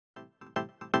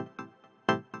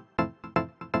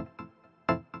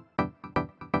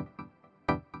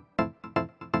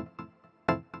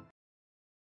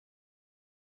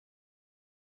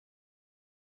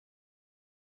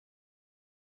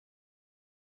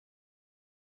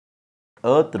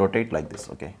Earth rotate like this,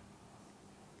 okay.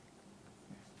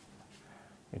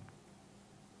 It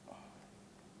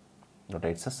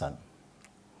rotates the sun.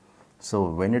 So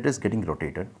when it is getting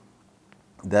rotated,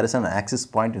 there is an axis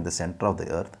point in the center of the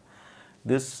earth.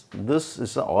 This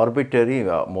is an arbitrary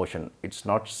motion. It's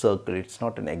not circle, it's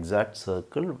not an exact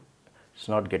circle, it's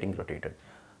not getting rotated.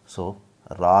 So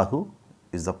Rahu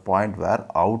is the point where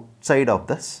outside of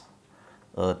this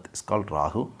earth is called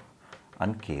Rahu,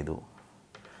 and Kethu.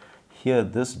 Here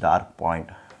this dark point,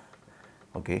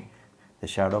 okay, the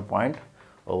shadow point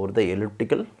over the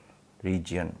elliptical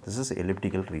region. This is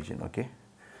elliptical region, okay,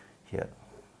 here.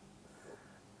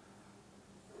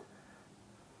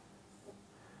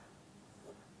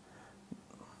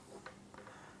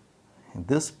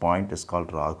 This point is called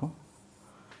Ragu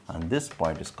and this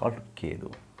point is called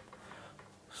Kethu.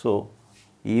 So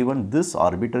even this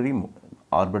arbitrary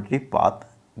path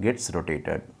gets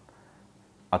rotated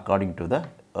according to the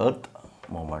earth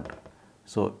movement.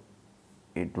 So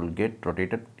it will get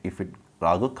rotated. If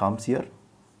Ragu comes here,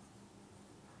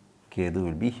 Kethu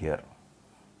will be here.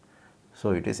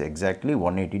 So it is exactly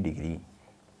 180 degree.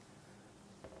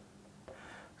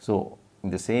 So in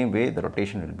the same way, the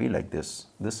rotation will be like this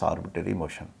arbitrary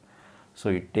motion. So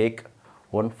you take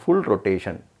one full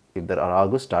rotation. If the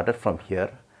Ragu started from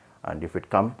here, and if it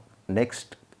come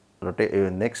next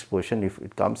position, if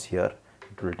it comes here,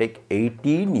 it will take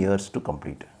 18 years to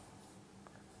complete.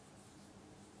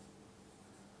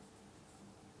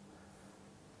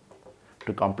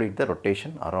 To complete the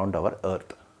rotation around our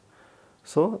earth.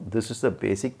 So this is the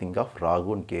basic thing of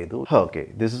Ragu and Kethu.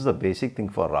 Okay, this is the basic thing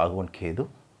for Ragu and Kethu.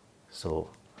 So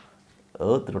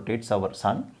earth rotates our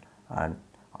sun, and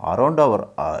around our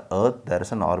earth there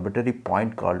is an arbitrary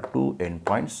point called two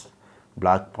endpoints,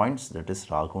 black points, that is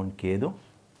Ragu and Kethu.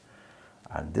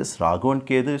 And this Ragu and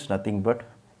Kethu is nothing but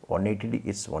 180,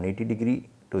 it's 180 degree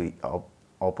to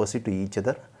opposite to each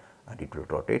other, and it will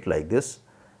rotate like this.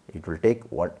 It will take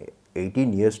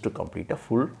 18 years to complete a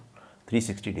full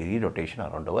 360 degree rotation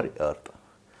around our earth.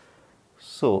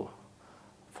 So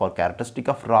for characteristic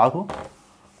of Ragu,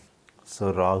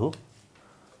 so Ragu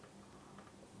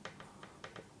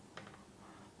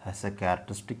has a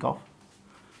characteristic of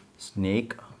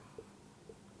snake,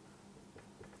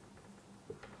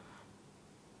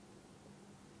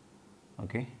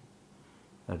 okay,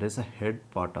 that is a head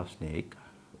part of snake,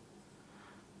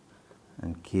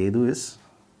 and Kethu is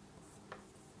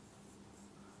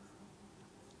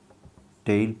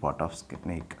tail part of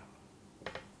snake.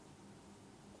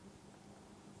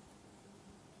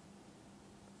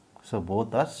 So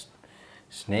both are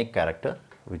snake character,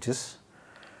 which is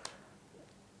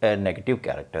a negative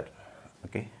character,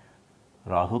 okay.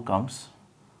 Ragu comes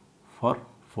for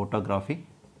photography.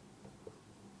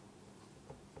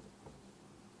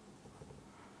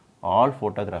 All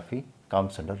photography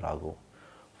comes under Ragu.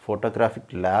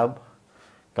 Photographic lab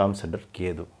comes under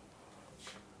Kethu.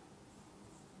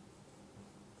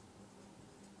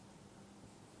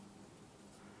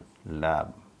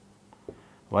 Lab.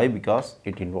 Why? Because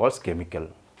it involves chemical.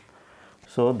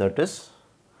 So that is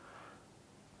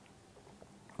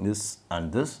this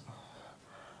and this.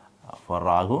 For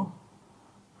Ragu,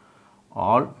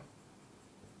 all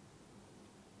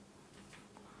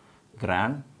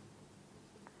grandfather,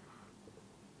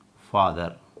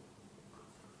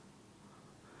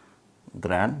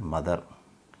 grandmother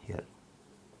here,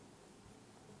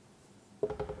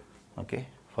 okay.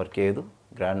 For Kethu,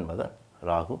 grandmother,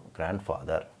 Ragu,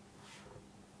 grandfather.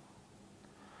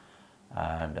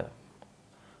 And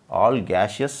all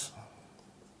gaseous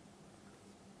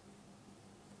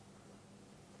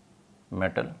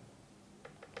metal,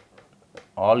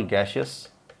 all gaseous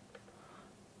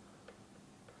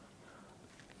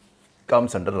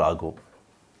comes under Ragu.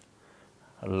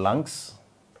 Lungs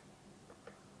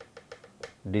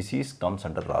disease comes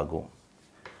under Ragu.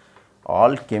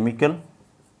 All chemical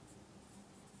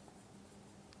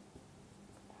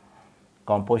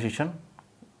composition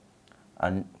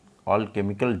and all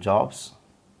chemical jobs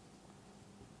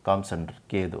comes under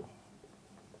Kethu.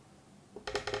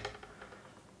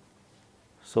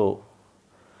 So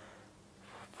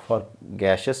for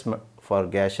gaseous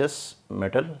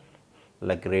metal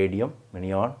like radium,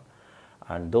 neon,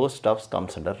 and those stuffs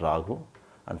comes under Ragu,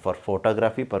 and for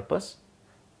photography purpose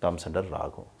comes under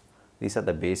Ragu. These are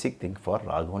the basic thing for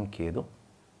Ragu and Kethu.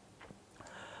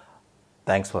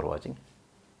 Thanks for watching.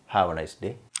 Have a nice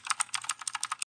day.